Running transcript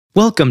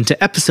Welcome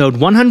to episode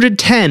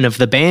 110 of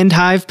the Band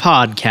Hive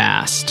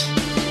Podcast.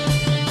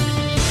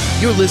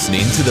 You're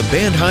listening to the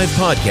Band Hive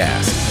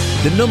Podcast,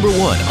 the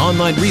 #1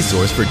 online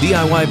resource for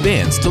DIY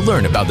bands to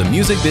learn about the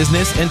music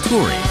business and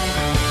touring.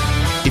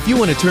 If you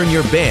want to turn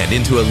your band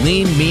into a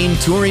lean, mean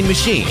touring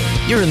machine,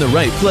 you're in the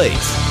right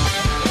place.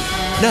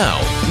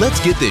 Now, let's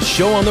get this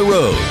show on the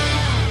road.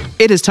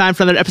 It is time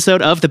for another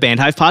episode of the Band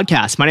Hive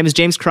Podcast. My name is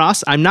James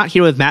Cross. I'm not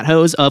here with Matt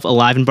Hose of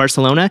Alive in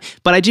Barcelona,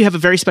 but I do have a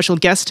very special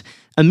guest,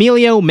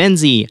 Emilio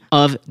Menze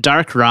of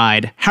Dark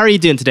Ride. How are you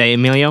doing today,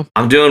 Emilio?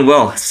 I'm doing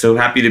well. So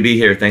happy to be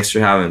here. Thanks for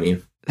having me.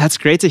 That's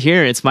great to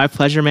hear. It's my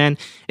pleasure, man.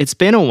 It's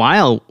been a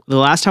while. The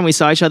last time we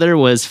saw each other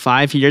was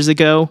 5 years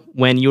ago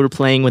when you were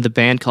playing with a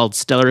band called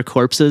Stellar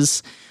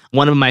Corpses.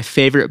 One of my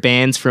favorite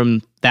bands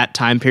from that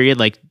time period,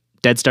 like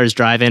Dead Stars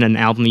Drive-In, an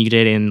album you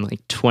did in like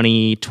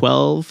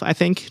 2012, I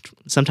think,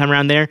 sometime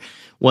around there,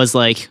 was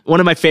like one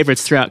of my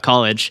favorites throughout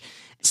college.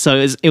 So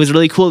it was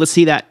really cool to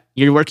see that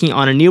you're working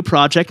on a new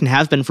project and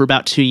have been for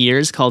about 2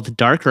 years called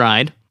Dark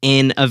Ride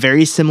in a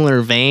very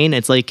similar vein.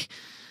 It's like,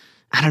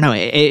 I don't know,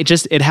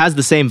 it has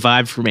the same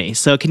vibe for me.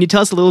 So can you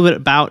tell us a little bit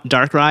about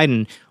Dark Ride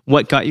and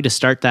what got you to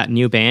start that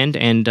new band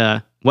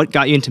and what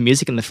got you into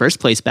music in the first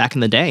place back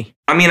in the day?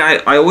 I mean,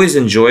 I always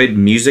enjoyed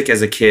music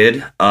as a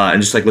kid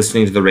and just like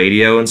listening to the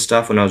radio and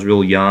stuff when I was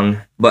real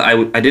young. But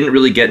I didn't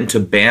really get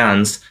into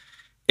bands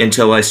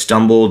until I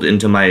stumbled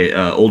into my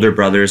older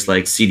brother's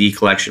like CD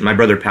collection. My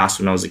brother passed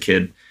when I was a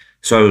kid.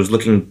 So I was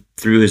looking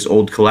through his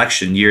old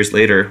collection years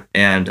later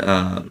and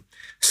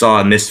saw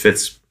a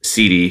Misfits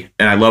CD.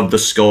 And I loved the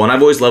skull. And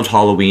I've always loved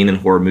Halloween and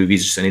horror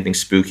movies, just anything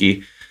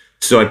spooky.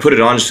 So I put it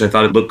on just because I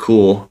thought it looked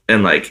cool.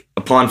 And like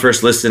upon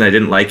first listen, I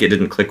didn't like it,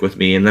 didn't click with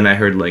me. And then I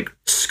heard like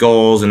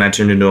Skulls and I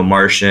turned into a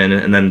Martian.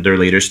 And then their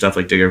later stuff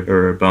like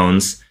Digger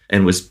Bones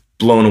and was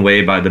blown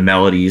away by the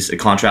melodies. The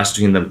contrast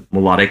between the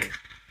melodic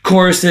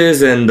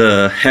choruses and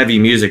the heavy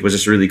music was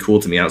just really cool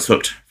to me. I was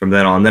hooked from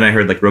then on. Then I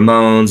heard like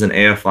Ramones and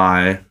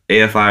AFI.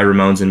 AFI,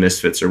 Ramones, and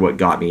Misfits are what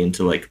got me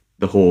into like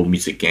the whole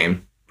music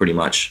game pretty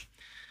much.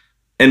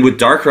 And with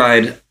Dark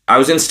Ride, I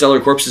was in Stellar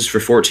Corpses for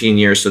 14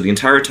 years, so the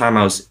entire time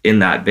I was in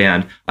that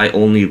band, I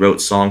only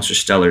wrote songs for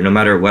Stellar. No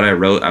matter what I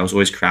wrote, I was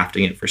always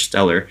crafting it for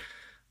Stellar.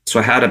 So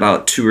I had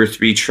about 2 or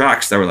 3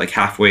 tracks that were like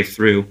halfway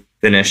through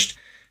finished,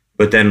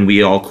 but then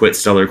we all quit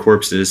Stellar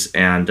Corpses,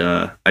 and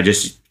I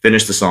just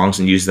finished the songs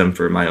and used them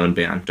for my own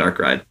band, Dark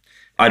Ride.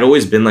 I'd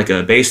always been like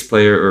a bass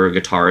player or a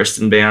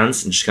guitarist in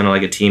bands, and just kind of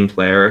like a team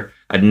player.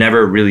 I'd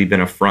never really been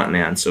a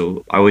frontman,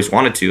 so I always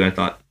wanted to, and I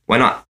thought, why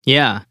not?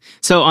 Yeah.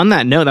 So on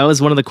that note, that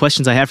was one of the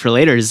questions I had for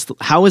later is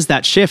how was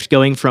that shift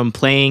going from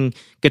playing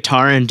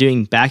guitar and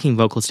doing backing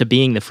vocals to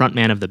being the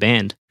frontman of the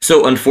band?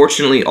 So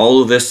unfortunately,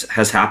 all of this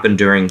has happened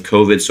during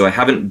COVID, so I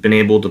haven't been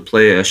able to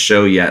play a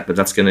show yet, but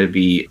that's going to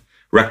be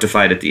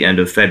rectified at the end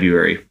of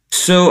February.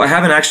 So I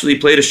haven't actually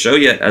played a show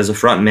yet as a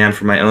frontman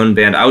for my own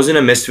band. I was in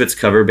a Misfits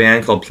cover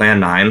band called Plan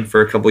 9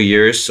 for a couple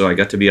years, so I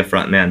got to be a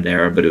frontman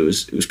there, but it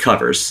was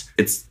covers.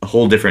 It's a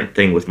whole different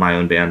thing with my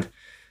own band.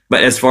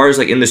 But as far as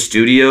like in the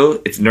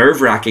studio, it's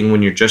nerve-wracking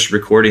when you're just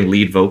recording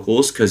lead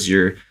vocals because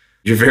you're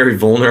very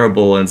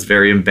vulnerable and it's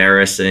very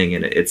embarrassing.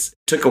 And it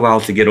took a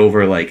while to get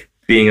over like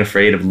being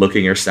afraid of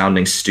looking or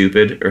sounding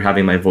stupid or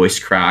having my voice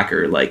crack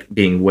or like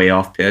being way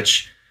off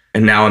pitch.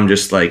 And now I'm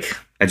just like,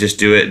 I just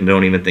do it and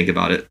don't even think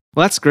about it.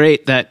 Well, that's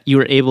great that you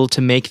were able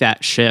to make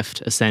that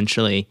shift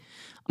essentially.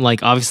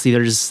 Like obviously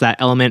there's that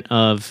element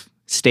of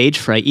stage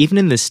fright, even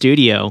in the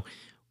studio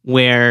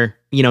where,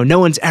 you know, no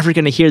one's ever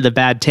going to hear the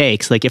bad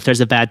takes. Like if there's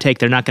a bad take,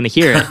 they're not going to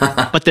hear it.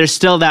 But there's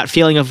still that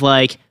feeling of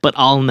like, but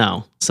I'll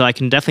know. So I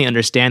can definitely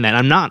understand that.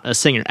 I'm not a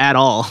singer at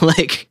all,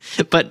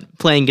 but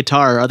playing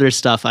guitar or other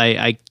stuff,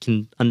 I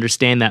can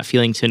understand that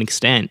feeling to an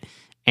extent.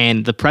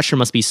 And the pressure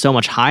must be so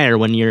much higher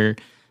when you're,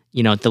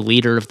 you know, the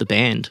leader of the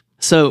band.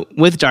 So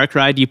with Dark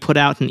Ride, you put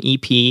out an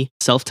EP,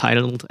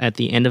 self-titled, at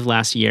the end of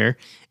last year.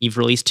 You've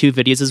released 2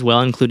 videos as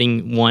well,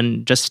 including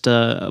one just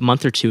a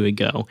month or 2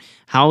 ago.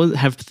 How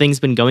have things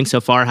been going so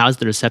far? How's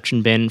the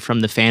reception been from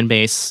the fan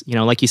base? You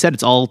know, like you said,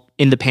 it's all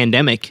in the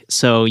pandemic,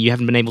 so you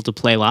haven't been able to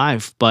play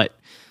live, but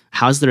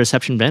how's the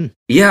reception been?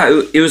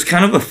 Yeah, it was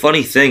kind of a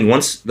funny thing.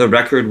 Once the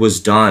record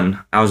was done,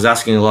 I was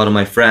asking a lot of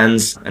my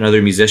friends and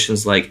other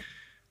musicians, like,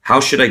 how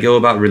should I go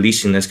about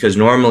releasing this? Because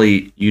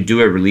normally you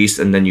do a release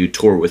and then you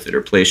tour with it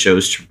or play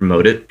shows to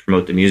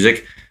promote the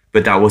music,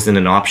 but that wasn't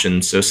an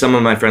option. So some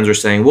of my friends were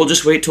saying, well,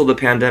 just wait till the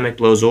pandemic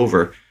blows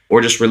over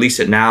or just release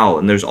it now.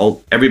 And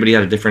everybody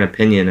had a different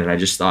opinion. And I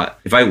just thought,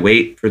 if I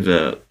wait for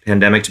the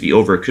pandemic to be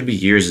over, it could be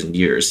years and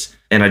years.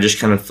 And I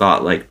just kind of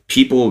thought like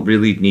people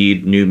really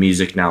need new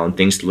music now and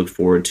things to look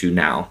forward to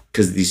now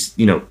because these,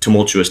 you know,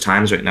 tumultuous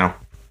times right now.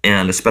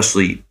 And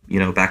especially, you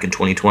know, back in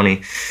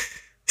 2020.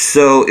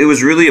 So it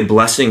was really a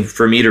blessing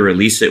for me to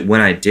release it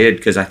when I did,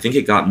 because I think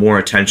it got more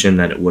attention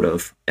than it would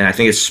have. And I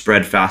think it's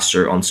spread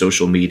faster on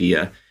social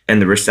media. And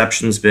the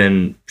reception's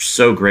been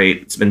so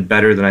great. It's been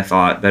better than I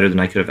thought, better than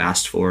I could have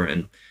asked for.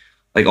 And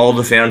like all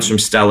the fans from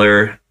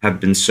Stellar have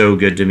been so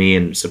good to me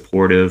and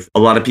supportive. A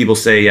lot of people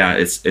say, yeah,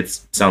 it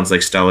sounds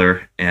like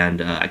Stellar,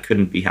 and I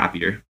couldn't be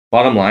happier.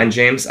 Bottom line,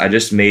 James, I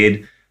just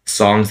made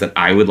songs that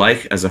I would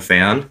like as a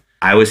fan.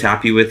 I was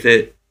happy with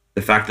it.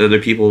 The fact that other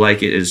people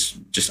like it is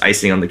just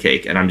icing on the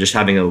cake, and I'm just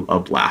having a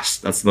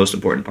blast. That's the most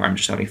important part. I'm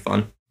just having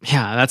fun.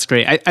 Yeah, that's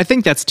great. I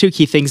think that's two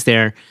key things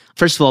there.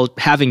 First of all,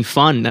 having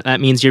fun. That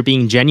means you're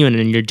being genuine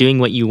and you're doing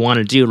what you want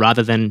to do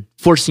rather than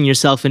forcing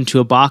yourself into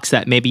a box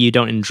that maybe you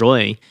don't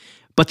enjoy.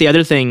 But the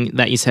other thing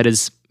that you said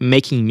is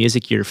making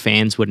music your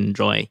fans would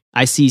enjoy.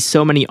 I see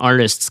so many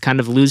artists kind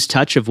of lose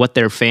touch of what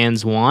their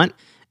fans want.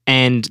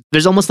 And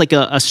there's almost like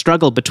a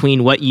struggle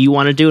between what you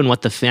want to do and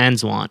what the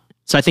fans want.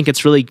 So I think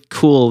it's really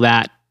cool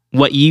that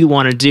what you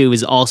want to do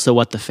is also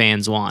what the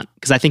fans want.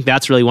 Because I think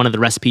that's really one of the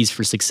recipes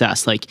for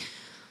success. Like,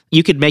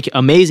 you could make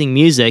amazing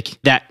music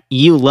that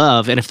you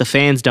love, and if the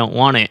fans don't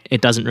want it, it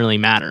doesn't really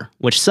matter,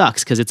 which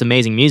sucks because it's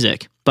amazing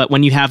music. But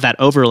when you have that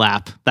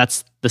overlap,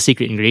 that's the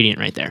secret ingredient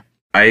right there.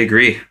 I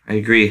agree.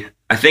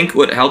 I think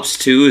what helps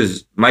too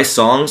is my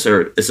songs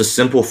it's a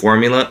simple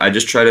formula. I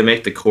just try to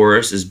make the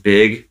chorus as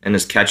big and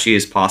as catchy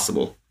as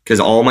possible.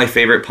 Because all my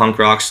favorite punk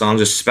rock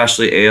songs,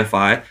 especially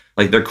AFI,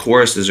 like their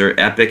choruses are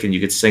epic and you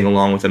could sing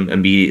along with them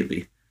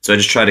immediately. So I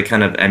just try to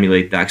kind of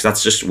emulate that because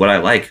that's just what I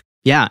like.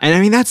 Yeah, and I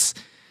mean, this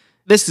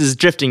is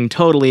drifting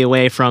totally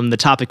away from the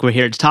topic we're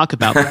here to talk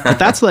about. But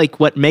that's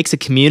like what makes a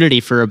community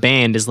for a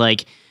band is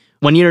like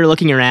when you're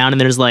looking around and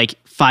there's like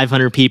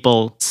 500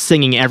 people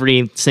singing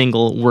every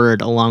single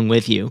word along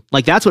with you.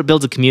 Like that's what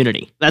builds a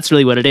community. That's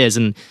really what it is.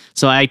 And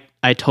so I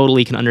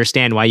totally can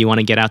understand why you want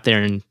to get out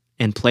there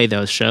and play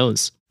those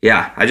shows.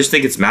 Yeah, I just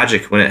think it's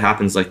magic when it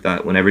happens like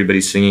that. When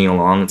everybody's singing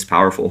along, it's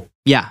powerful.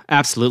 Yeah,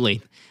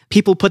 absolutely.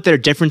 People put their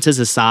differences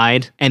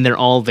aside and they're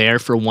all there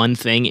for one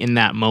thing in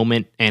that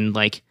moment, and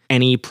like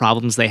any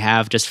problems they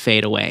have just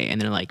fade away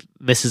and they're like,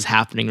 this is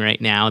happening right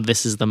now.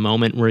 This is the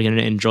moment. We're going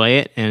to enjoy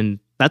it. And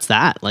that's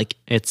that. Like,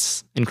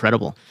 it's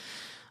incredible.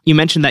 You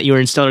mentioned that you were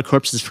in Stellar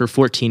Corpses for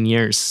 14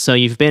 years. So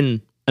you've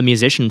been a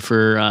musician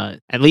for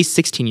at least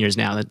 16 years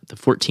now, the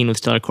 14 with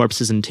Stellar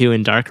Corpses and 2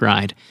 in Dark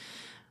Ride.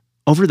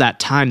 Over that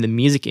time, the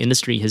music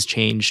industry has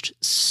changed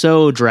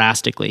so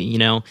drastically.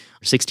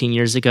 16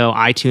 years ago,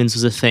 iTunes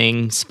was a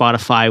thing.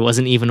 Spotify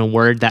wasn't even a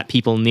word that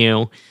people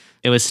knew.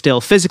 It was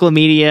still physical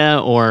media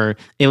or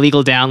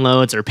illegal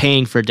downloads or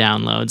paying for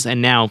downloads.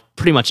 And now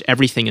pretty much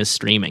everything is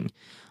streaming.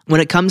 When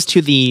it comes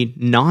to the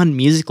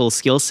non-musical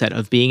skill set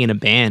of being in a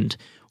band,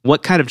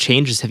 what kind of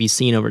changes have you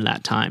seen over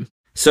that time?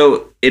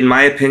 So in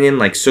my opinion,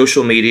 like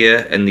social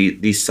media and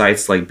these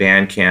sites like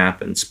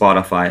Bandcamp and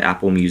Spotify,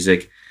 Apple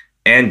Music,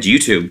 and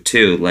YouTube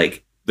too,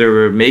 like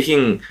they're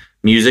making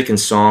music and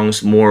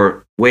songs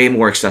way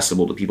more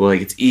accessible to people.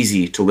 Like it's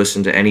easy to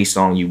listen to any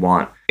song you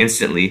want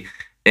instantly.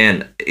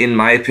 And in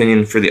my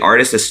opinion, for the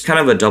artist, it's kind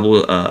of a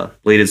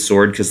double-bladed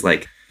sword because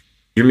like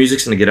your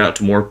music's going to get out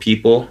to more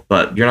people,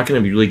 but you're not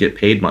going to really get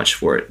paid much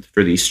for it,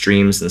 for these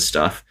streams and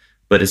stuff.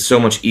 But it's so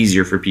much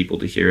easier for people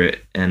to hear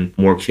it and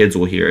more kids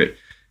will hear it,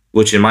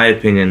 which in my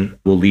opinion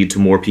will lead to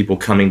more people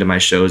coming to my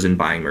shows and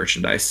buying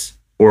merchandise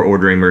or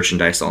ordering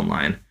merchandise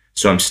online.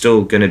 So I'm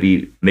still going to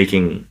be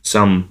making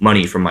some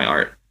money from my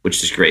art,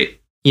 which is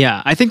great.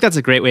 Yeah, I think that's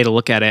a great way to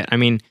look at it. I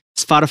mean,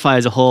 Spotify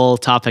is a whole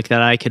topic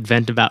that I could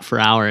vent about for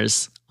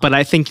hours. But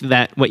I think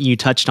that what you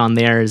touched on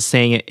there is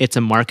saying it's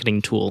a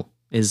marketing tool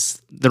is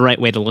the right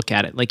way to look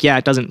at it. Like, yeah,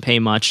 it doesn't pay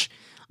much.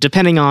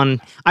 Depending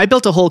on, I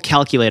built a whole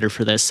calculator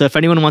for this. So if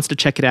anyone wants to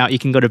check it out, you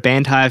can go to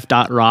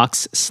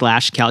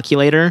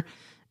bandhive.rocks/calculator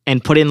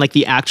and put in like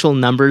the actual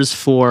numbers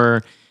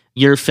for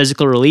your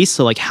physical release.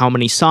 So like how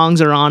many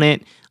songs are on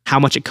it, how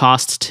much it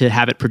costs to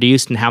have it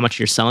produced, and how much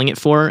you're selling it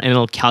for. And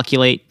it'll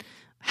calculate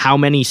how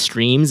many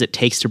streams it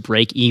takes to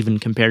break even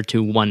compared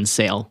to one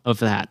sale of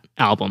that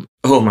album.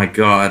 Oh my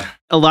God.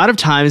 A lot of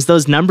times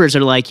those numbers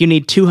are like, you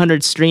need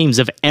 200 streams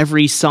of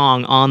every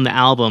song on the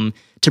album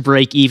to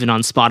break even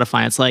on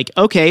Spotify. It's like,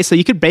 okay, so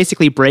you could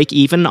basically break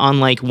even on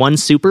like one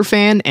super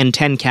fan and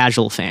 10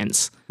 casual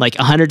fans. Like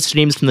 100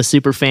 streams from the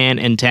super fan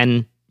and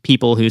 10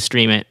 people who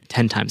stream it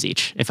 10 times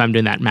each, if I'm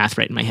doing that math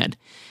right in my head.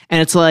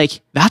 And it's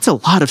like, that's a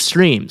lot of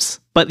streams,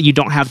 but you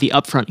don't have the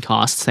upfront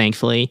costs,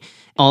 thankfully.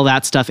 All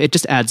that stuff, it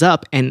just adds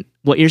up. And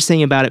what you're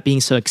saying about it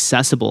being so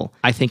accessible,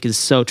 I think is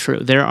so true.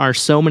 There are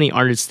so many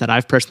artists that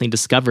I've personally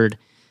discovered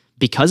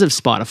because of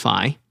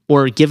Spotify,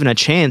 or given a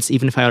chance,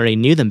 even if I already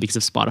knew them because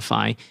of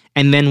Spotify,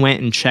 and then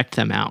went and checked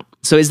them out.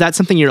 So is that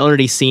something you're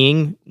already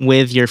seeing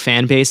with your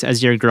fan base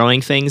as you're growing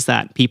things,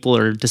 that people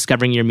are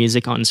discovering your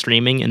music on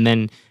streaming and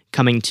then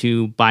coming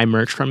to buy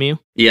merch from you?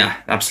 Yeah,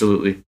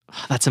 absolutely.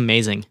 Oh, that's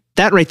amazing.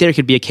 That right there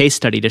could be a case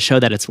study to show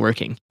that it's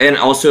working. And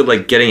also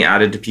like getting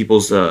added to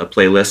people's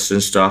playlists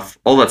and stuff.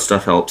 All that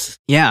stuff helps.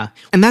 Yeah.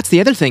 And that's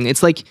the other thing.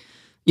 It's like,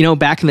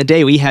 back in the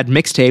day, we had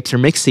mixtapes or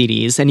mix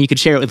CDs, and you could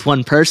share it with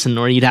one person,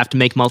 or you'd have to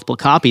make multiple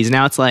copies.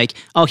 Now it's like,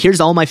 oh,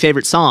 here's all my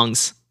favorite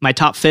songs, my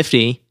top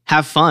 50.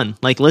 Have fun.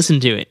 Like, listen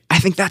to it. I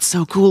think that's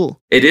so cool.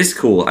 It is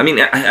cool. I mean,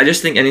 I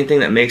just think anything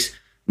that makes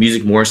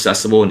music more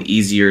accessible and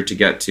easier to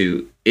get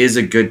to is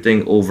a good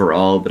thing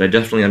overall, but I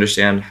definitely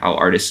understand how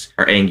artists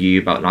are angry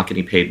about not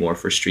getting paid more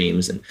for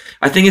streams. And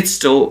I think it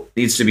still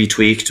needs to be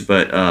tweaked,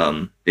 but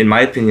in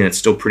my opinion, it's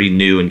still pretty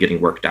new and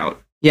getting worked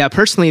out. Yeah,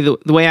 personally, the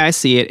way I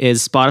see it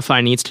is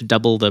Spotify needs to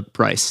double the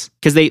price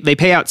because they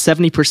pay out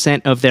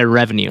 70% of their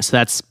revenue. So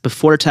that's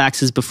before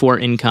taxes, before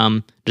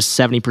income, just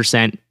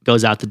 70%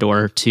 goes out the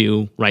door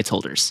to rights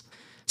holders.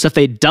 So if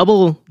they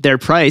double their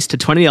price to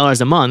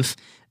 $20 a month,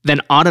 then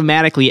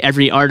automatically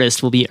every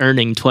artist will be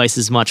earning twice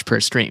as much per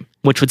stream,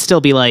 which would still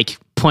be like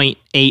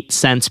 0.8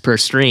 cents per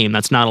stream.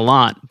 That's not a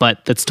lot,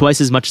 but that's twice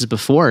as much as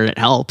before, and it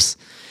helps.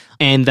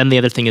 And then the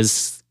other thing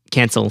is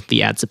cancel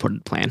the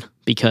ad-supported plan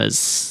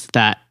because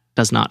that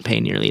does not pay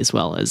nearly as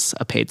well as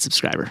a paid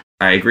subscriber.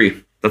 I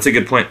agree. That's a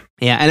good point.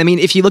 Yeah, and I mean,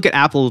 if you look at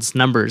Apple's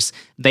numbers,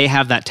 they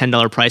have that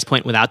 $10 price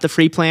point without the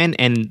free plan,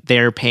 and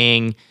they're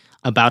paying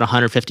about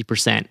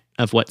 150%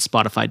 of what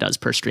Spotify does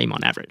per stream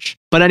on average.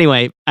 But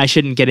anyway, I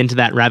shouldn't get into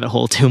that rabbit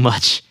hole too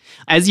much.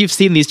 As you've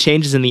seen these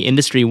changes in the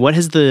industry, what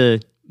has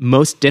the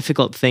most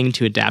difficult thing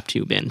to adapt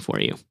to been for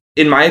you?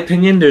 In my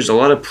opinion, there's a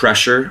lot of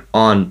pressure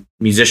on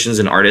musicians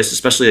and artists,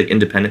 especially like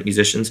independent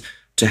musicians,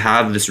 to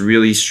have this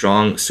really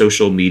strong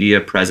social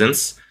media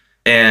presence.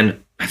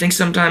 And I think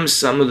sometimes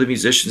some of the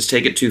musicians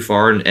take it too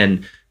far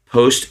and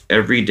post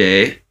every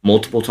day,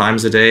 multiple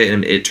times a day,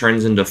 and it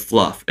turns into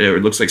fluff.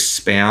 It looks like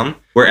spam.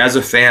 Where as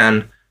a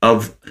fan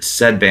of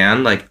said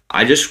band, like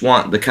I just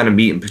want the kind of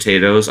meat and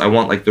potatoes. I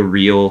want like the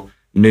real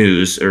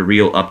news or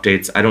real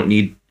updates. I don't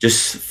need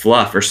just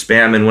fluff or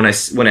spam. And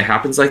when it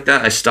happens like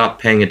that, I stop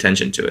paying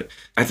attention to it.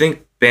 I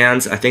think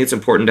it's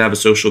important to have a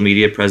social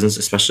media presence,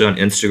 especially on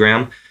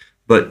Instagram,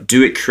 but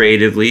do it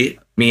creatively.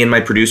 Me and my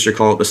producer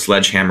call it the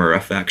sledgehammer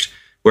effect,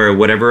 where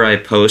whatever I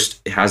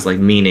post, it has like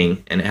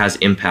meaning and it has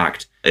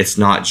impact. It's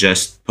not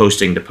just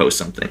posting to post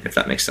something, if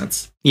that makes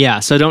sense. Yeah,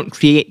 so don't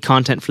create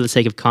content for the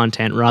sake of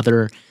content.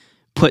 Rather,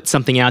 put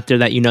something out there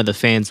that you know the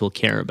fans will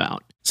care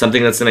about.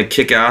 Something that's going to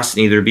kick ass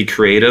and either be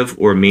creative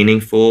or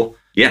meaningful.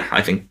 Yeah,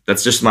 I think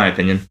that's just my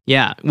opinion.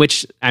 Yeah,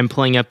 which I'm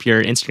pulling up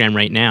your Instagram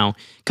right now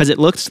because it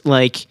looks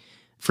like,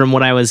 from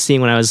what I was seeing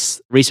when I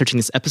was researching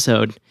this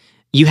episode,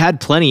 you had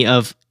plenty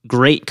of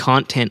great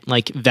content,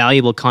 like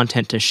valuable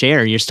content to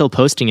share. You're still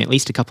posting at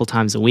least a couple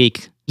times a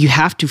week. You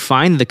have to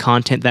find the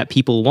content that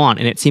people want,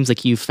 and it seems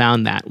like you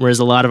found that. Whereas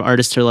a lot of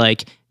artists are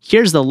like,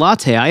 here's the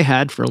latte I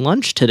had for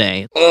lunch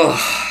today.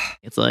 Ugh.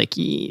 It's like,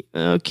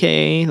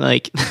 okay,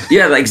 like...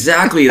 Yeah,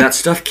 exactly. That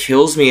stuff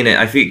kills me, and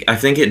I think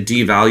it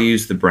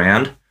devalues the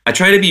brand. I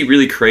try to be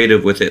really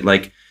creative with it.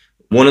 Like,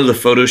 one of the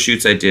photo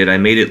shoots I did, I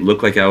made it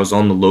look like I was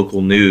on the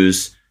local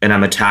news, and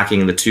I'm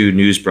attacking the two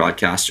news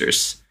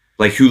broadcasters.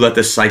 Like, who let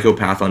this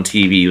psychopath on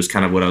TV was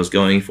kind of what I was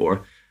going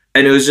for.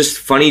 And it was just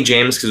funny,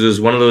 James, because it was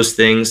one of those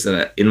things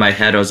that in my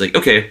head, I was like,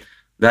 okay,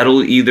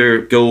 that'll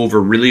either go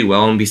over really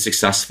well and be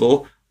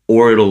successful,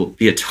 or it'll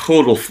be a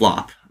total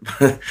flop.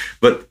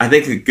 But I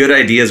think the good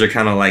ideas are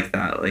kind of like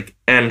that. Like,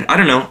 and I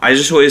don't know, I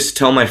just always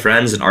tell my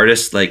friends and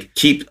artists, like,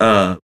 keep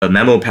a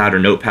memo pad or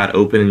notepad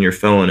open in your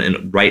phone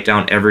and write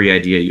down every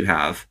idea you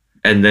have,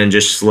 and then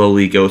just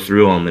slowly go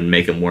through them and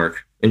make them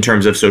work in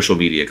terms of social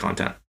media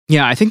content.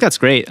 Yeah, I think that's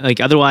great.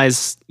 Like,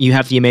 otherwise you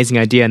have the amazing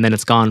idea and then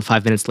it's gone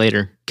 5 minutes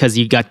later because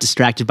you got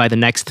distracted by the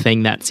next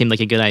thing that seemed like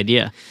a good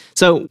idea.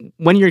 So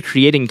when you're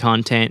creating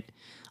content,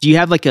 do you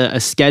have like a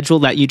schedule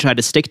that you try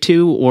to stick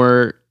to,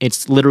 or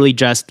it's literally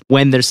just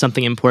when there's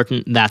something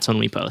important, that's when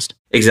we post?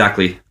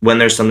 Exactly. When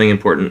there's something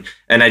important.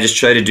 And I just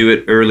try to do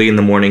it early in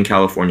the morning,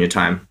 California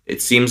time.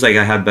 It seems like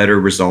I have better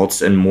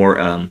results and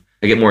more, I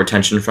get more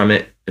attention from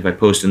it if I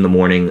post in the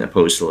morning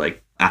opposed to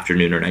like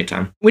afternoon or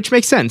nighttime. Which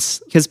makes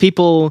sense because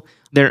people,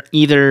 they're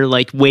either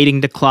like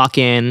waiting to clock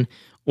in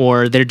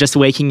or they're just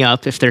waking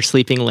up if they're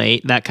sleeping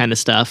late, that kind of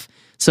stuff.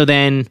 So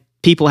then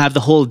people have the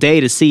whole day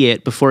to see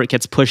it before it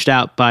gets pushed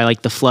out by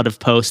like the flood of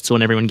posts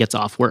when everyone gets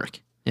off work.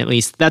 At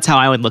least that's how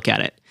I would look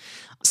at it.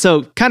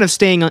 So kind of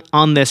staying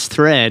on this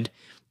thread,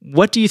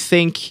 what do you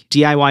think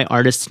DIY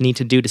artists need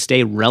to do to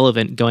stay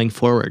relevant going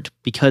forward?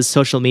 Because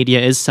social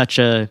media is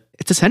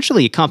it's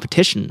essentially a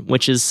competition,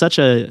 which is such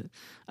a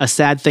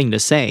sad thing to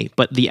say,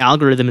 but the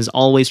algorithm is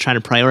always trying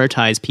to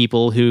prioritize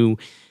people who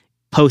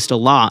post a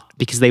lot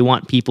because they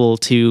want people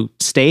to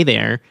stay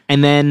there.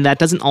 And then that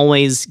doesn't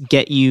always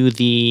get you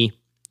the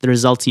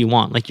results you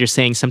want. Like you're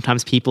saying,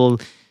 sometimes people,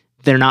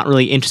 they're not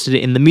really interested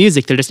in the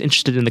music, they're just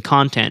interested in the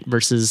content,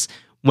 versus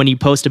when you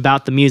post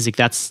about the music,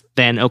 that's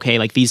then, okay,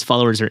 like these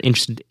followers are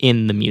interested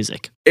in the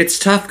music. It's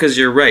tough because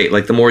you're right.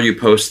 Like the more you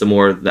post, the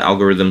more the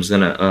algorithm's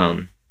going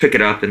to pick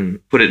it up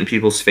and put it in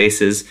people's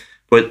faces.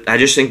 But I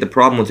just think the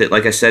problem with it,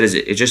 like I said, is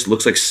it just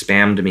looks like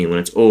spam to me when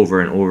it's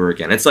over and over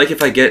again. It's like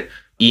if I get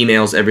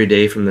emails every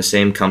day from the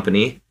same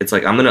company, it's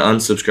like I'm going to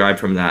unsubscribe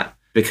from that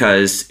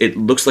because it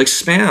looks like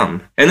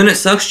spam. And then it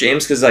sucks,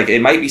 James, because like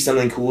it might be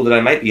something cool that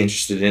I might be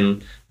interested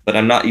in, but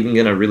I'm not even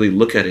going to really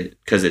look at it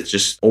because it's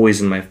just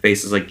always in my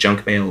face. It's like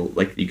junk mail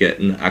like you get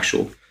in the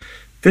actual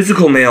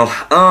physical mail.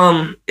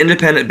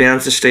 Independent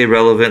bands to stay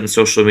relevant in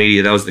social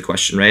media. That was the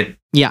question, right?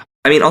 Yeah.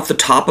 I mean, off the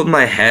top of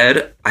my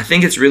head, I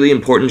think it's really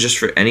important just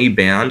for any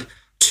band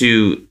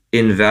to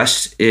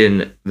invest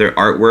in their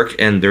artwork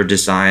and their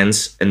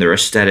designs and their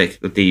aesthetic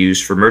that they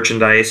use for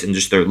merchandise and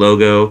just their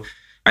logo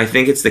I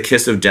think it's the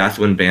kiss of death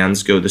when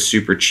bands go the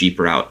super cheap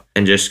route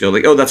and just go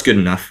like, oh, that's good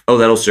enough. Oh,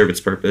 that'll serve its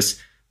purpose.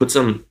 Put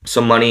some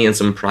money and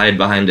some pride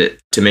behind it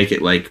to make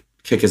it like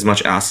kick as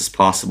much ass as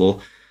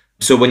possible.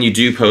 So when you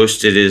do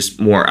post, it is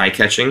more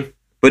eye-catching.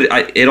 But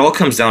it all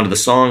comes down to the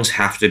songs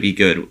have to be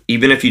good.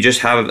 Even if you just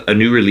have a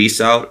new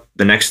release out,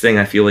 the next thing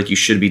I feel like you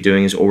should be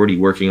doing is already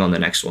working on the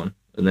next one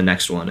and the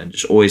next one, and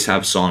just always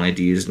have song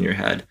ideas in your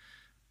head.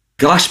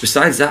 Gosh,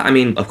 besides that, I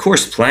mean, of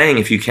course, playing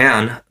if you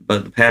can,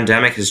 but the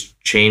pandemic has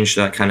changed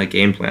that kind of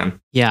game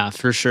plan. Yeah,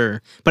 for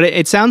sure. But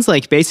it sounds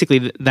like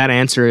basically that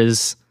answer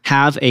is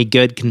have a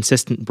good,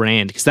 consistent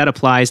brand, because that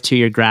applies to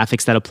your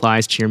graphics, that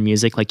applies to your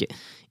music. Like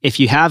if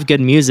you have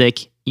good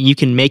music, you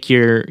can make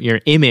your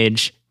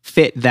image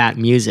fit that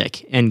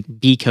music and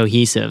be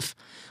cohesive.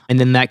 And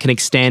then that can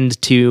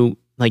extend to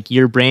like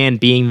your brand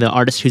being the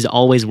artist who's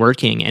always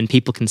working, and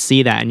people can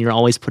see that, and you're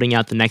always putting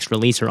out the next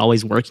release or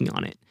always working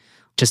on it.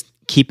 Just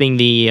keeping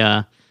the,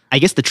 I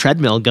guess the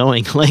treadmill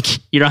going. Like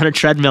you're on a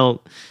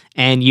treadmill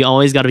and you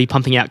always got to be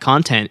pumping out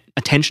content.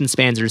 Attention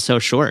spans are so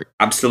short.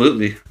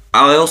 Absolutely.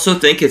 I also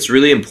think it's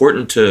really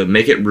important to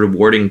make it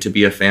rewarding to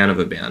be a fan of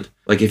a band.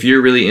 Like if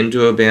you're really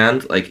into a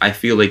band, like I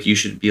feel like you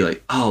should be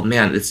like, oh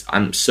man,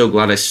 I'm so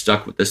glad I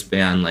stuck with this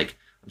band. Like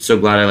I'm so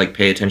glad I like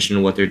pay attention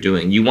to what they're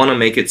doing. You want to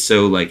make it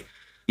so like,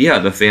 yeah,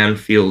 the fan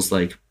feels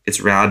like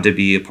it's rad to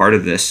be a part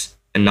of this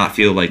and not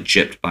feel like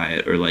gypped by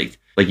it or like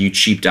you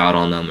cheaped out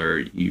on them or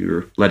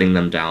you're letting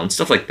them down,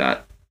 stuff like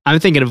that. I'm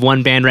thinking of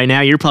one band right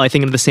now. You're probably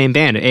thinking of the same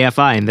band,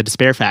 AFI and the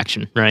Despair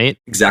Faction, right?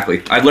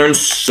 Exactly. I've learned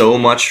so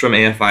much from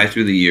AFI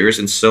through the years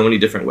in so many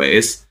different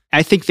ways.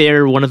 I think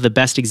they're one of the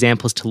best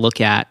examples to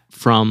look at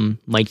from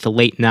like the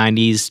late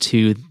 90s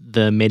to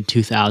the mid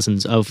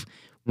 2000s of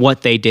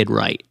what they did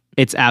right.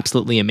 It's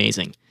absolutely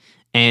amazing.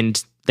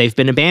 And they've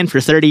been a band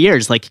for 30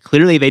 years. Like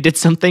clearly they did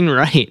something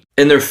right.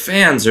 And their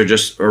fans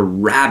are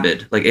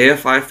rabid. Like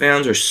AFI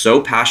fans are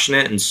so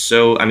passionate and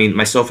so, I mean,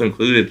 myself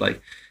included,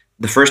 like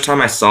the first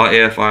time I saw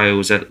AFI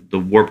was at the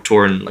Warped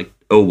Tour in like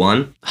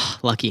 2001.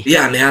 Lucky.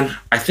 Yeah, man.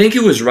 I think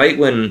it was right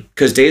when,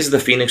 because Days of the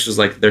Phoenix was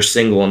like their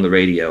single on the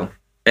radio.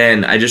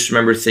 And I just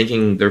remember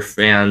thinking their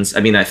fans, I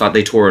mean, I thought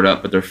they tore it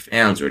up, but their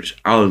fans were just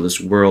out of this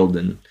world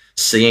and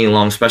singing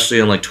along, especially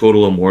on like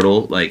Total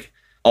Immortal. Like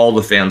all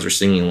the fans were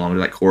singing along to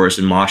that chorus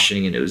and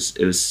moshing, and it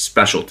was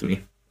special to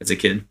me as a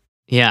kid.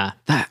 Yeah,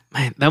 that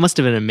must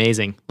have been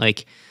amazing.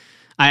 Like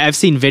I've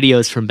seen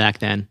videos from back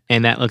then,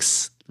 and that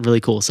looks really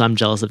cool. So I'm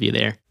jealous of you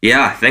there.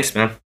 Yeah, thanks,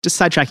 man. Just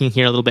sidetracking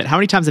here a little bit. How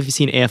many times have you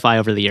seen AFI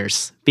over the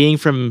years? Being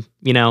from,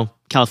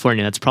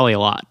 California, that's probably a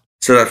lot.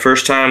 So that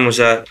first time was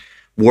at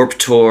Warped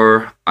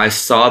Tour. I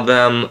saw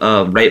them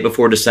right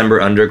before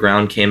December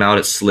Underground came out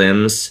at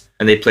Slim's,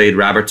 and they played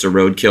Rabbits or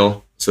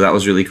Roadkill. So that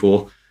was really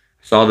cool.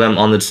 Saw them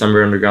on the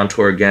December Underground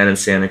tour again in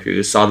Santa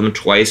Cruz. Saw them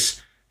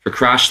twice for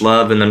Crash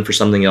Love and then for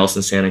something else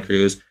in Santa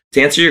Cruz.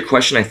 To answer your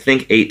question, I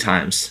think 8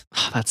 times.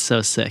 Oh, that's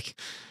so sick.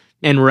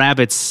 And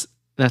Rabbits,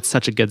 that's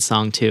such a good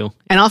song too.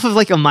 And off of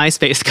like a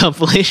MySpace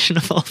compilation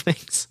of all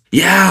things.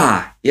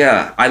 Yeah.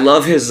 I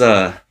love his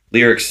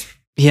lyrics.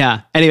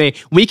 Yeah. Anyway,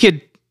 we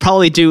could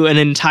probably do an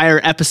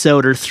entire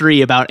episode or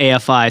 3 about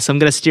AFI. So I'm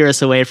going to steer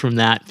us away from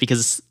that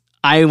because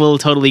I will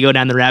totally go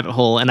down the rabbit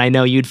hole. And I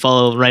know you'd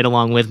follow right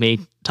along with me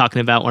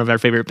talking about one of our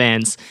favorite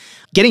bands.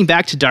 Getting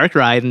back to Dark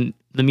Ride and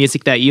the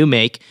music that you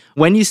make,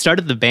 when you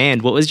started the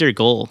band, what was your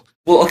goal?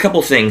 Well, a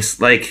couple things.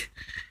 Like,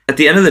 at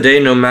the end of the day,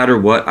 no matter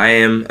what, I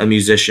am a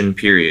musician,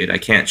 period. I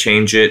can't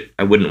change it.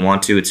 I wouldn't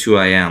want to. It's who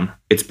I am.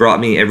 It's brought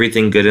me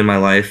everything good in my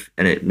life,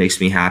 and it makes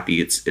me happy.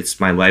 It's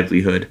my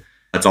livelihood.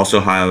 It's also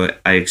how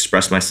I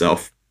express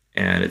myself,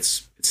 and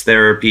it's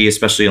therapy,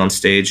 especially on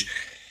stage.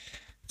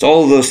 It's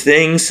all of those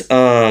things.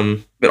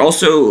 But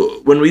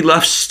also, when we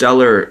left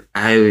Stellar,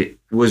 I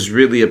was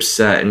really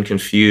upset and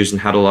confused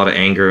and had a lot of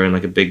anger and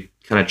like a big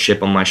kind of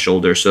chip on my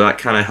shoulder. So that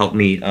kind of helped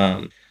me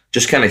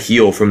just kind of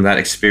heal from that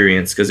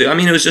experience. Because, I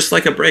mean, it was just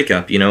like a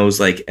breakup, It was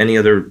like any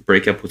other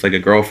breakup with like a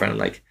girlfriend.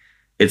 Like,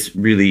 it's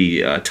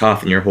really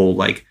tough and your whole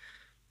like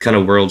kind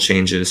of world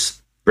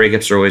changes.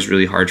 Breakups are always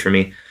really hard for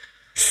me.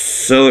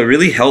 So it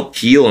really helped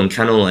heal and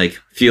kind of like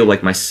feel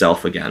like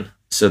myself again.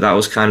 So that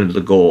was kind of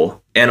the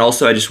goal. And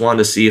also I just wanted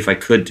to see if I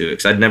could do it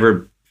because I'd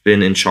never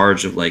been in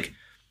charge of like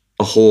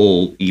a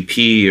whole EP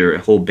or a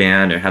whole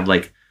band or had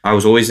like, I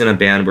was always in a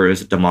band where it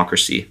was a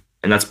democracy.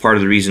 And that's part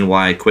of the reason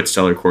why I quit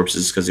Stellar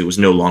Corpses because it was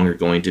no longer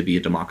going to be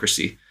a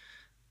democracy.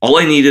 All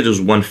I needed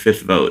was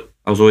 1/5 vote.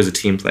 I was always a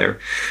team player.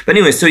 But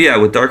anyway, so yeah,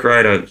 with Dark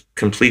Ride, I was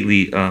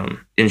completely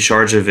in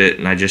charge of it.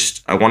 And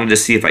I wanted to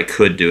see if I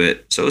could do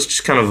it. So it was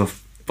just kind of a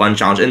fun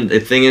challenge. And the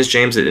thing is,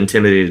 James, it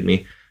intimidated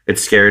me. It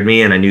scared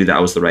me. And I knew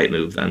that was the right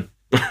move then.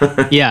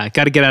 Yeah,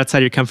 got to get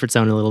outside your comfort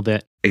zone a little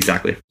bit.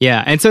 Exactly.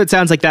 Yeah, and so it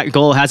sounds like that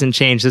goal hasn't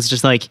changed. It's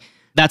just like,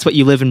 that's what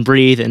you live and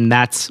breathe, and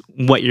that's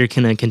what you're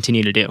going to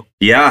continue to do.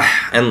 Yeah,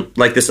 and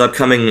like this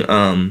upcoming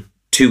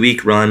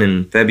 2-week run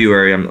in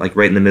February, I'm like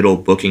right in the middle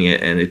of booking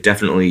it, and it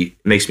definitely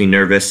makes me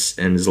nervous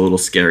and is a little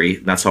scary.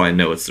 That's how I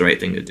know it's the right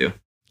thing to do.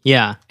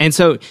 Yeah. And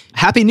so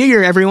Happy New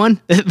Year, everyone.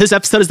 This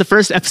episode is the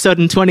first episode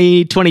in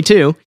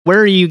 2022. Where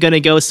are you going to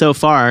go so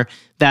far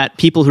that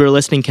people who are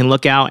listening can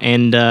look out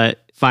and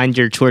find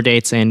your tour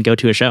dates and go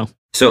to a show?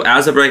 So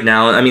as of right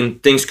now, I mean,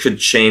 things could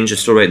change.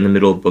 It's still right in the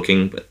middle of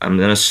booking, but I'm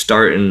going to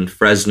start in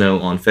Fresno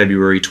on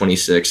February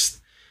 26th.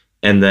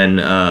 And then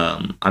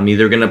I'm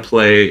either going to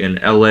play in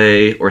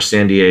LA or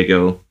San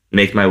Diego,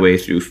 make my way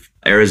through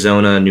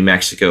Arizona, New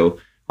Mexico,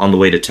 on the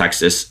way to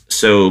Texas.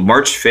 So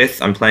March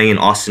 5th, I'm playing in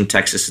Austin,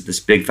 Texas at this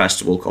big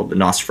festival called the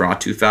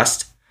Nosferatu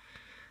Fest.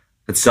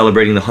 It's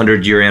celebrating the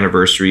 100-year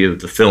anniversary of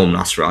the film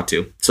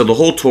Nosferatu. So the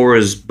whole tour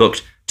is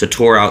booked to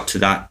tour out to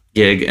that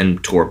gig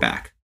and tour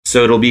back.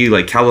 So it'll be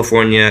like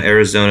California,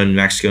 Arizona, New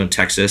Mexico, and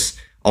Texas.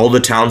 All the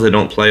towns that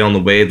don't play on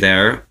the way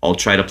there, I'll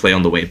try to play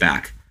on the way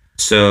back.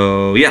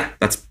 So yeah,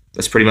 that's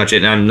pretty much it.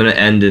 And I'm going to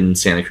end in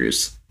Santa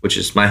Cruz, which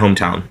is my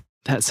hometown.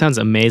 That sounds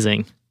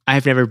amazing.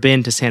 I've never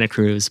been to Santa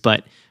Cruz,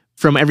 but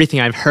from everything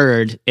I've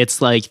heard,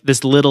 it's like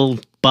this little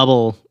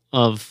bubble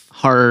of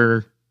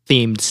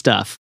horror-themed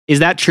stuff. Is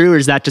that true, or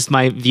is that just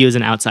my view as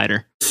an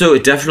outsider? So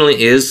it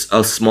definitely is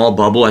a small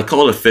bubble. I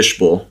call it a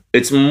fishbowl.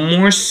 It's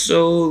more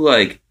so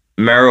like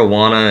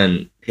marijuana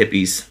and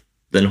hippies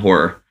than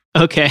horror.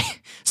 Okay.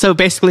 So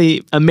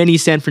basically a mini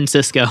San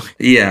Francisco.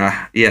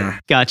 Yeah.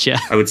 Gotcha.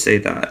 I would say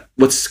that.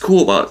 What's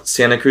cool about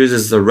Santa Cruz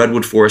is the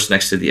redwood forest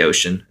next to the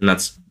ocean, and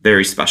that's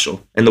very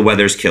special. And the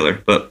weather's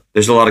killer, but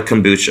there's a lot of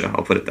kombucha,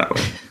 I'll put it that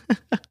way.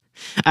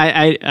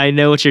 I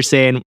know what you're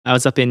saying. I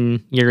was up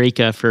in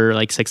Eureka for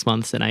like 6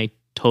 months, and I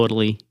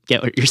totally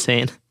get what you're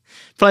saying.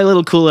 Probably a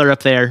little cooler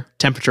up there,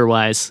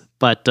 temperature-wise,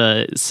 but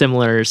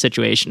similar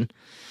situation.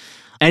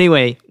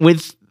 Anyway,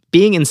 with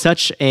being in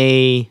such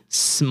a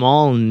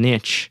small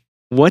niche,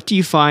 what do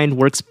you find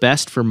works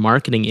best for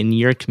marketing in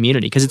your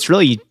community? Because it's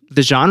really,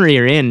 the genre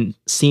you're in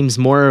seems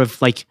more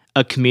of like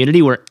a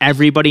community where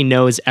everybody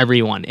knows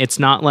everyone. It's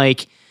not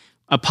like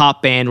a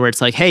pop band where it's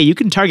like, hey, you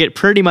can target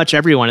pretty much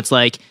everyone. It's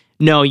like,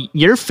 no,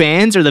 your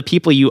fans are the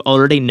people you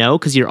already know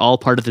because you're all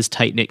part of this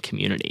tight-knit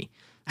community.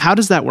 How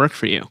does that work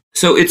for you?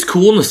 So it's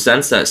cool in the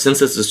sense that since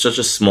this is such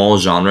a small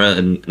genre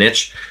and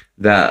niche,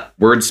 that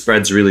word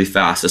spreads really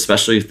fast,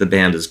 especially if the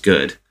band is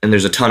good. And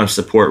there's a ton of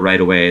support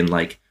right away, and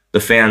like, the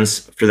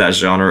fans for that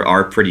genre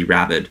are pretty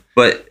rabid.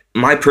 But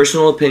my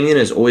personal opinion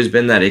has always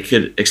been that it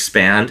could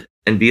expand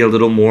and be a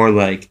little more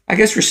like, I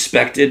guess,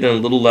 respected and a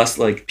little less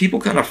like,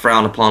 people kind of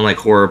frown upon like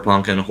horror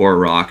punk and horror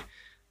rock,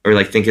 or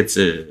like think it's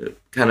a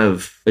kind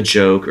of a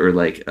joke, or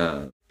like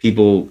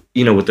people,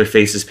 you know, with their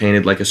faces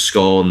painted like a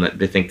skull, and that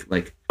they think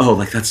like, oh,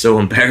 like that's so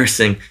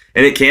embarrassing.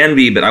 And it can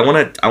be, but I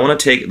want to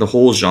take the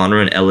whole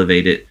genre and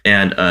elevate it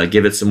and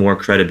give it some more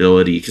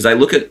credibility. Because I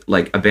look at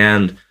like a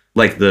band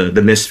like the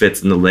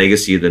Misfits and the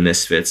legacy of the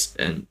Misfits,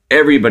 and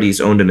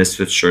everybody's owned a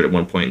Misfits shirt at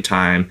one point in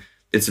time.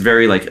 It's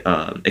very like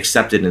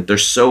accepted, and they're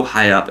so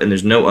high up, and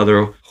there's no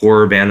other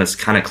horror band that's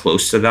kind of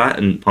close to that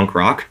in punk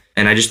rock.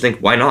 And I just think,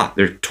 why not?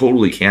 There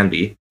totally can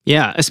be.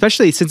 Yeah,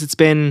 especially since it's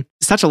been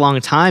such a long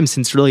time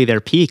since really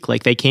their peak.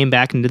 Like they came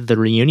back and did the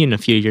reunion a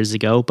few years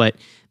ago, but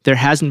there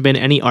hasn't been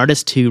any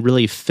artist to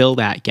really fill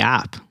that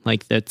gap.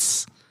 Like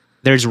there's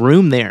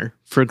room there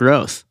for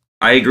growth.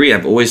 I agree.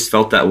 I've always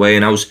felt that way,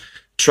 and I was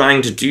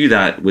trying to do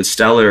that with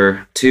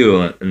Stellar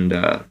too,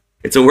 and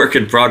it's a work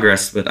in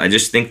progress, but I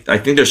think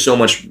there's so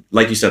much,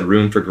 like you said,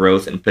 room for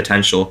growth and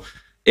potential.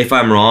 If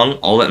I'm wrong,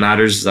 all that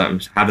matters is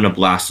I'm having a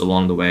blast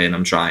along the way, and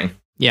I'm trying.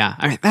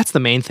 Yeah, that's the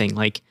main thing.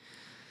 Like,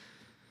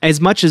 as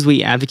much as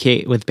we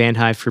advocate with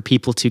Bandhive for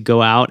people to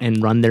go out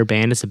and run their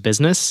band as a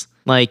business,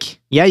 like,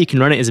 yeah, you can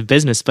run it as a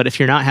business, but if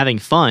you're not having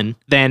fun,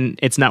 then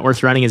it's not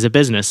worth running as a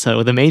business.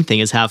 So the main thing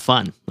is have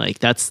fun. Like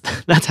that's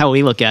how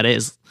we look at it,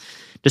 is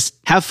just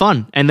have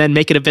fun and then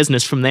make it a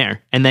business from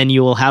there. And then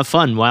you will have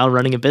fun while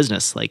running a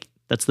business. Like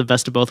that's the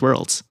best of both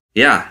worlds.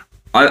 Yeah.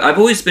 I've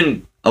always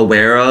been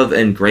aware of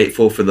and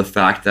grateful for the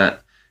fact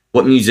that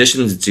what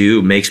musicians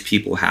do makes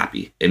people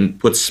happy and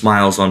puts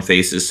smiles on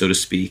faces, so to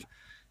speak.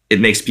 It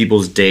makes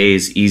people's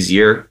days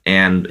easier,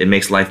 and it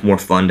makes life more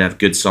fun to have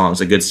good songs,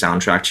 a good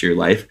soundtrack to your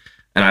life.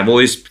 And I've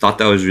always thought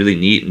that was really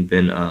neat and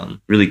been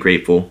really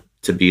grateful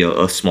to be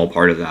a small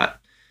part of that.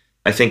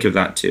 I think of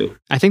that too.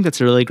 I think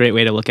that's a really great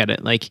way to look at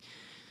it. Like,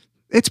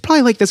 it's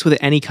probably like this with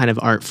any kind of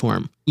art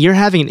form. You're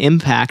having an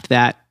impact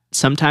that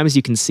sometimes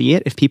you can see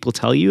it if people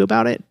tell you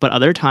about it, but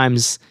other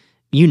times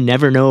you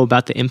never know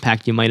about the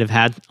impact you might have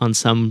had on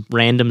some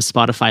random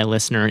Spotify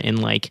listener in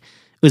like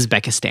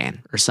Uzbekistan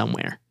or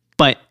somewhere.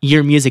 But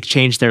your music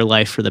changed their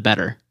life for the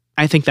better.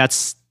 I think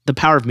that's the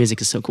power of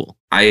music is so cool.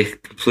 I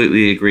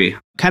completely agree.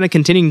 Kind of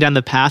continuing down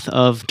the path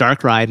of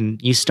Dark Ride,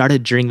 and you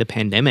started during the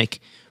pandemic.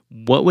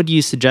 What would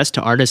you suggest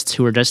to artists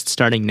who are just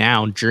starting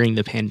now during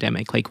the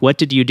pandemic? Like, what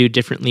did you do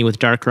differently with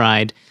Dark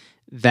Ride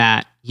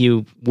that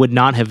you would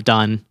not have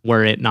done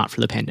were it not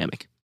for the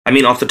pandemic? I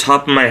mean, off the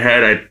top of my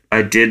head,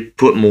 I did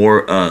put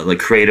more like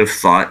creative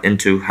thought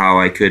into how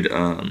I could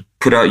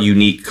put out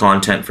unique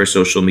content for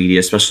social media,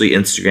 especially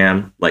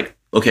Instagram. Like,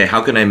 okay,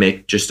 how can I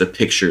make just a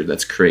picture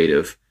that's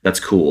creative, that's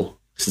cool?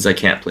 since I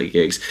can't play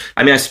gigs.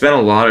 I mean, I spent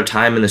a lot of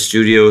time in the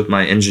studio with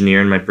my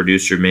engineer and my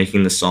producer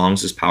making the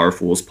songs as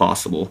powerful as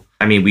possible.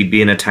 I mean, we'd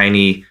be in a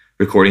tiny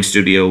recording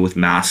studio with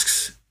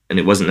masks, and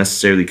it wasn't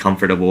necessarily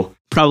comfortable.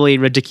 Probably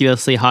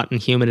ridiculously hot and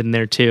humid in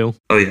there too.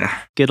 Oh, yeah.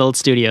 Good old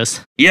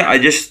studios. Yeah,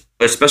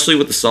 especially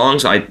with the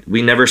songs,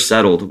 we never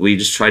settled. We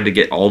just tried to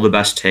get all the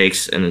best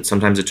takes, and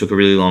sometimes it took a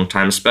really long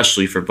time,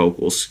 especially for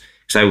vocals.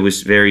 Because I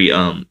was very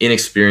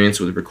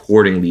inexperienced with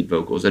recording lead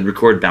vocals. I'd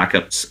record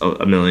backups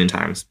a million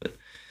times,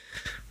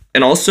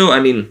 and also, I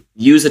mean,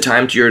 use the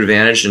time to your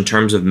advantage in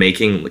terms of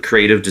making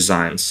creative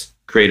designs,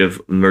 creative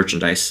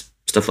merchandise,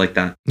 stuff like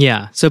that.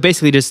 Yeah. So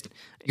basically just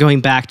going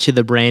back to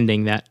the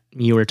branding that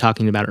you were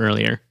talking about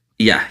earlier.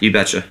 Yeah, you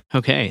betcha.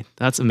 Okay.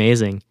 That's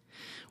amazing.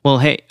 Well,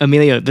 hey,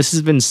 Emilio, this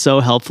has been so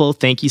helpful.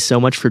 Thank you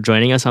so much for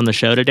joining us on the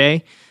show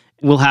today.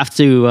 We'll have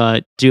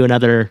to do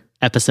another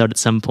episode at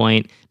some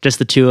point, just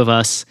the two of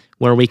us,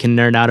 where we can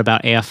nerd out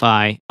about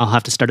AFI. I'll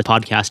have to start a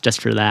podcast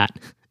just for that.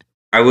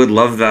 I would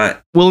love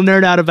that. We'll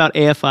nerd out about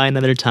AFI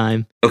another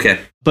time. Okay.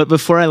 But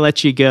before I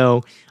let you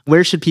go,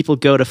 where should people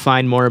go to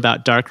find more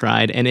about Dark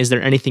Ride? And is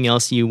there anything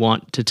else you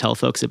want to tell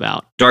folks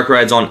about? Dark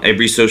Ride's on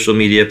every social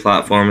media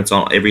platform. It's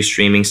on every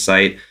streaming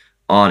site.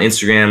 On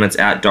Instagram, it's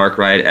at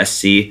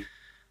DarkRideSC.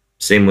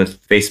 Same with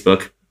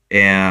Facebook.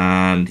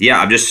 And yeah,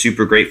 I'm just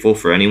super grateful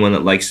for anyone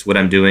that likes what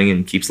I'm doing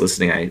and keeps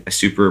listening. I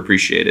super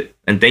appreciate it.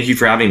 And thank you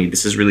for having me.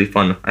 This is really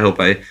fun. I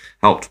hope I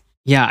helped.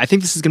 Yeah, I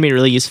think this is going to be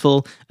really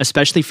useful,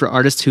 especially for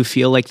artists who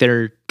feel like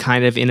they're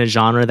kind of in a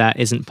genre that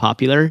isn't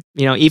popular.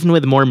 You know, even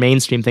with more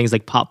mainstream things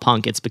like pop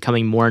punk, it's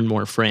becoming more and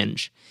more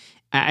fringe.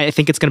 I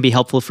think it's going to be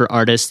helpful for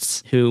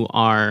artists who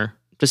are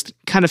just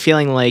kind of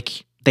feeling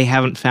like they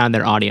haven't found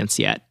their audience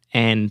yet.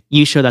 And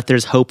you show that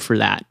there's hope for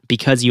that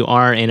because you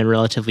are in a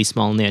relatively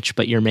small niche,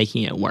 but you're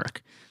making it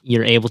work.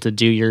 You're able to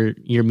do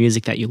your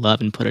music that you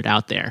love and put it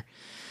out there.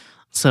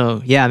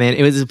 So yeah, man,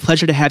 it was a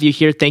pleasure to have you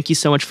here. Thank you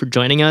so much for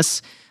joining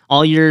us.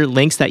 All your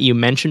links that you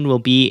mentioned will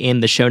be in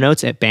the show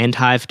notes at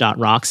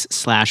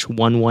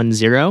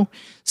bandhive.rocks/110.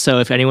 So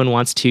if anyone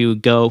wants to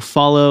go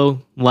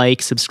follow,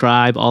 like,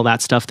 subscribe, all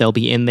that stuff, they'll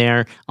be in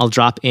there. I'll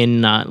drop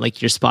in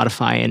like your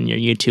Spotify and your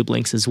YouTube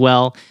links as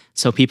well,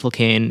 so people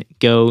can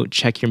go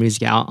check your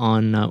music out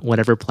on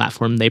whatever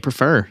platform they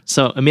prefer.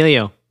 So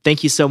Emilio,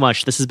 thank you so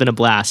much. This has been a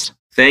blast.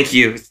 Thank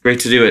you. It's great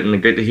to do it,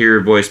 and great to hear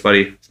your voice,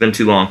 buddy. It's been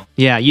too long.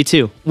 Yeah, you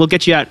too. We'll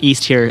get you out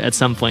east here at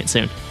some point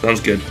soon. Sounds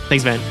good.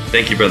 Thanks, man.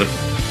 Thank you, brother.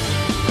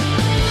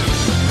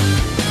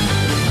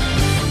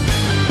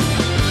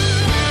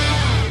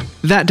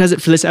 That does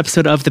it for this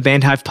episode of the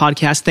Bandhive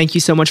podcast. Thank you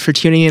so much for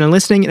tuning in and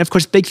listening. And of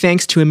course, big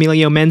thanks to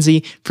Emilio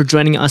Menze for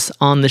joining us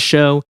on the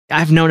show.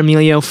 I've known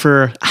Emilio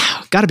for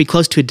got to be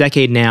close to a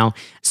decade now.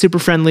 Super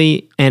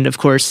friendly. And of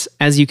course,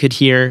 as you could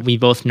hear, we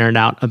both nerd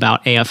out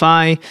about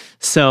AFI.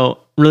 So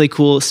really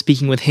cool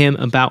speaking with him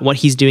about what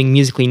he's doing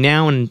musically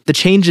now and the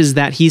changes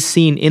that he's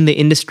seen in the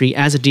industry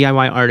as a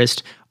DIY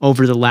artist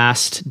over the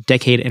last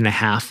decade and a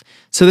half.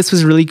 So this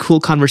was a really cool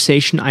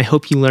conversation. I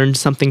hope you learned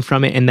something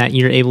from it and that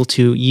you're able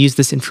to use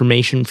this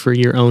information for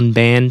your own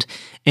band.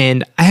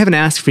 And I have an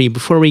ask for you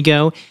before we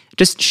go.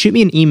 Just shoot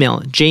me an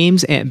email,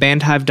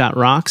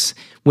 james@bandhive.rocks,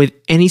 with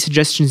any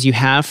suggestions you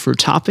have for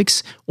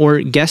topics or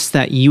guests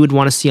that you would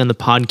want to see on the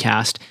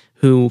podcast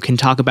who can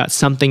talk about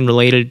something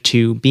related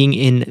to being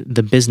in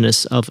the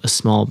business of a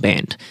small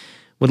band.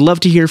 Would love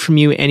to hear from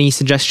you, any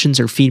suggestions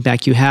or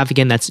feedback you have.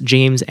 Again, that's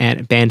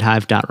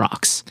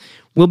james@bandhive.rocks.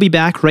 We'll be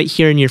back right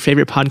here in your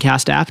favorite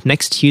podcast app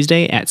next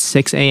Tuesday at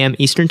 6 a.m.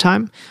 Eastern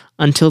Time.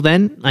 Until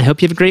then, I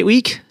hope you have a great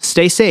week.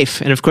 Stay safe.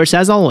 And of course,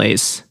 as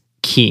always,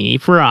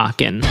 keep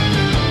rocking.